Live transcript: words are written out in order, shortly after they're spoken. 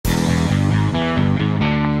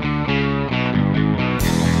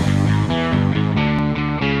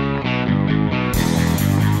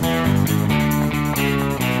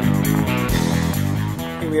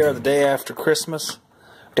here the day after Christmas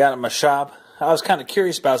down at my shop. I was kind of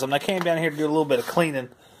curious about something. I came down here to do a little bit of cleaning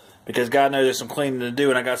because God knows there's some cleaning to do,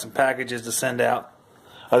 and I got some packages to send out.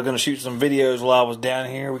 I was going to shoot some videos while I was down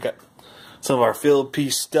here. We got some of our field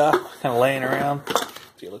piece stuff kind of laying around.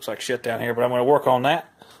 See, it looks like shit down here, but I'm going to work on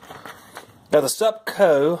that. Got the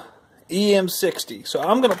Supco EM60. So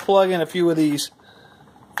I'm going to plug in a few of these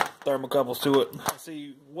thermocouples to it and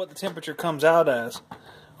see what the temperature comes out as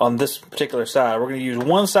on this particular side. We're going to use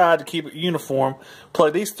one side to keep it uniform.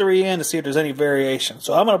 Plug these three in to see if there's any variation.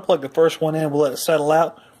 So I'm going to plug the first one in. We'll let it settle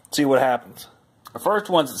out, see what happens. The first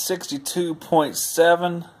one's at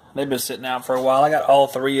 62.7. They've been sitting out for a while. I got all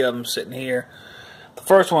three of them sitting here. The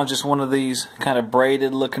first one's just one of these kind of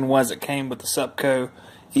braided looking ones that came with the Supco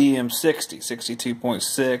EM60,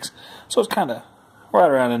 62.6. So it's kind of right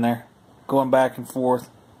around in there, going back and forth.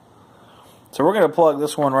 So we're going to plug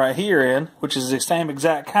this one right here in, which is the same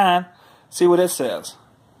exact kind, see what it says.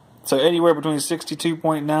 So anywhere between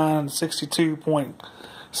 62.9 and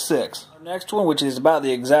 62.6. Next one, which is about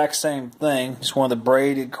the exact same thing, just one of the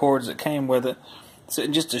braided cords that came with it,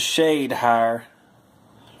 sitting just a shade higher,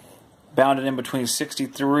 bounded in between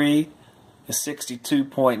 63 and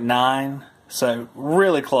 62.9. So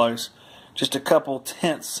really close, just a couple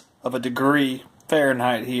tenths of a degree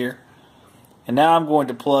Fahrenheit here. And now I'm going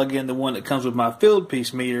to plug in the one that comes with my field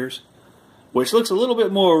piece meters, which looks a little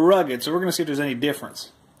bit more rugged, so we're going to see if there's any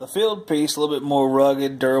difference. The field piece, a little bit more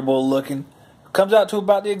rugged, durable looking, comes out to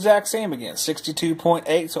about the exact same again,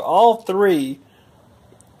 62.8. So all three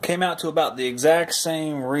came out to about the exact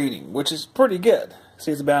same reading, which is pretty good.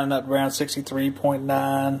 See, it's bounding up around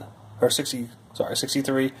 63.9, or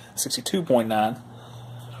 62.9.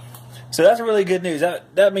 So that's really good news.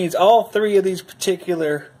 That means all three of these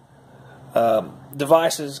particular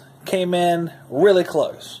devices came in really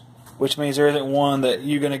close, which means there isn't one that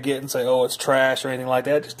you're going to get and say, oh, it's trash or anything like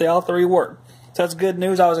that. Just they all three work. So that's good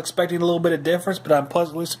news. I was expecting a little bit of difference, but I'm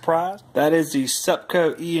pleasantly surprised. That is the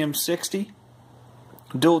Supco EM60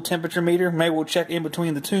 dual temperature meter. Maybe we'll check in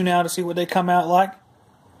between the two now to see what they come out like.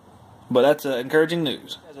 But that's encouraging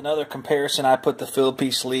news. As another comparison, I put the field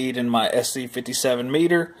piece lead in my SC57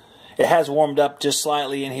 meter. It has warmed up just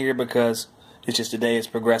slightly in here because it's just today it's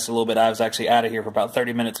progressed a little bit. I was actually out of here for about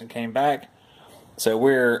 30 minutes and came back. So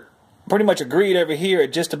we're pretty much agreed over here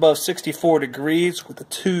at just above 64 degrees with the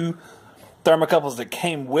two thermocouples that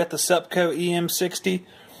came with the Supco EM60.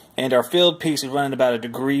 And our field piece is running about a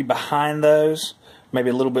degree behind those, maybe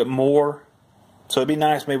a little bit more. So it'd be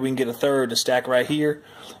nice maybe we can get a third to stack right here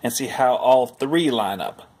and see how all three line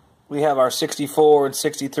up. We have our 64 and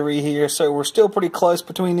 63 here, so we're still pretty close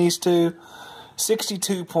between these two.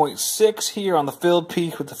 62.6 here on the field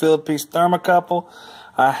piece with the field piece thermocouple.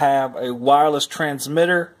 I have a wireless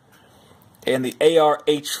transmitter and the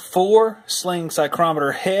ARH4 sling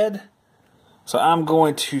psychrometer head. So I'm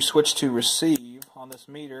going to switch to receive on this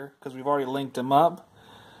meter because we've already linked them up.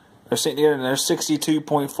 They're sitting here and they're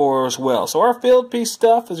 62.4 as well. So our field piece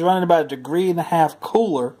stuff is running about a degree and a half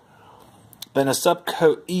cooler than a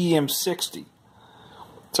Supco EM60.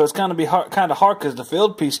 So it's going to be kind of hard because the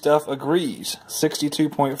field piece stuff agrees.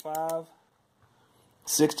 62.5,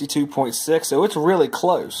 62.6, so it's really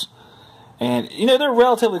close. And, you know, they're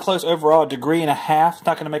relatively close overall, a degree and a half. It's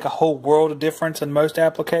not going to make a whole world of difference in most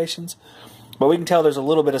applications. But we can tell there's a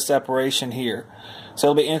little bit of separation here. So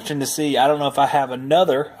it'll be interesting to see. I don't know if I have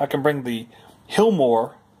another. I can bring the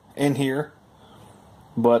Hillmore in here.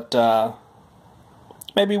 But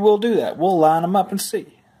maybe we'll do that. We'll line them up and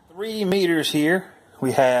see. 3 meters here.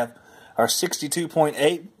 We have our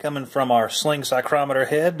 62.8 coming from our sling psychrometer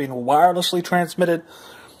head being wirelessly transmitted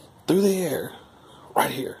through the air right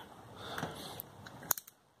here.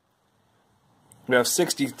 We have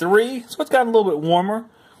 63, so it's gotten a little bit warmer.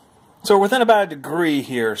 So we're within about a degree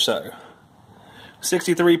here or so.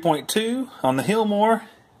 63.2 on the Hillmore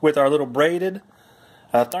with our little braided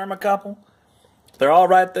thermocouple. They're all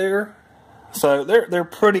right there. So they're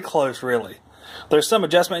pretty close, really. There's some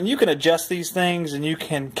adjustment, and you can adjust these things and you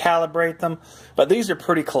can calibrate them, but these are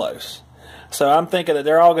pretty close. So I'm thinking that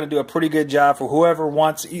they're all going to do a pretty good job for whoever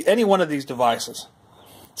wants any one of these devices.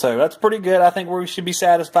 So that's pretty good. I think we should be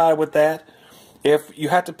satisfied with that. If you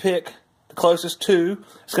have to pick the closest two,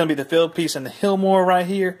 it's going to be the field piece and the Hillmore right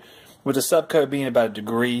here, with the Supco being about a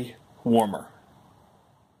degree warmer.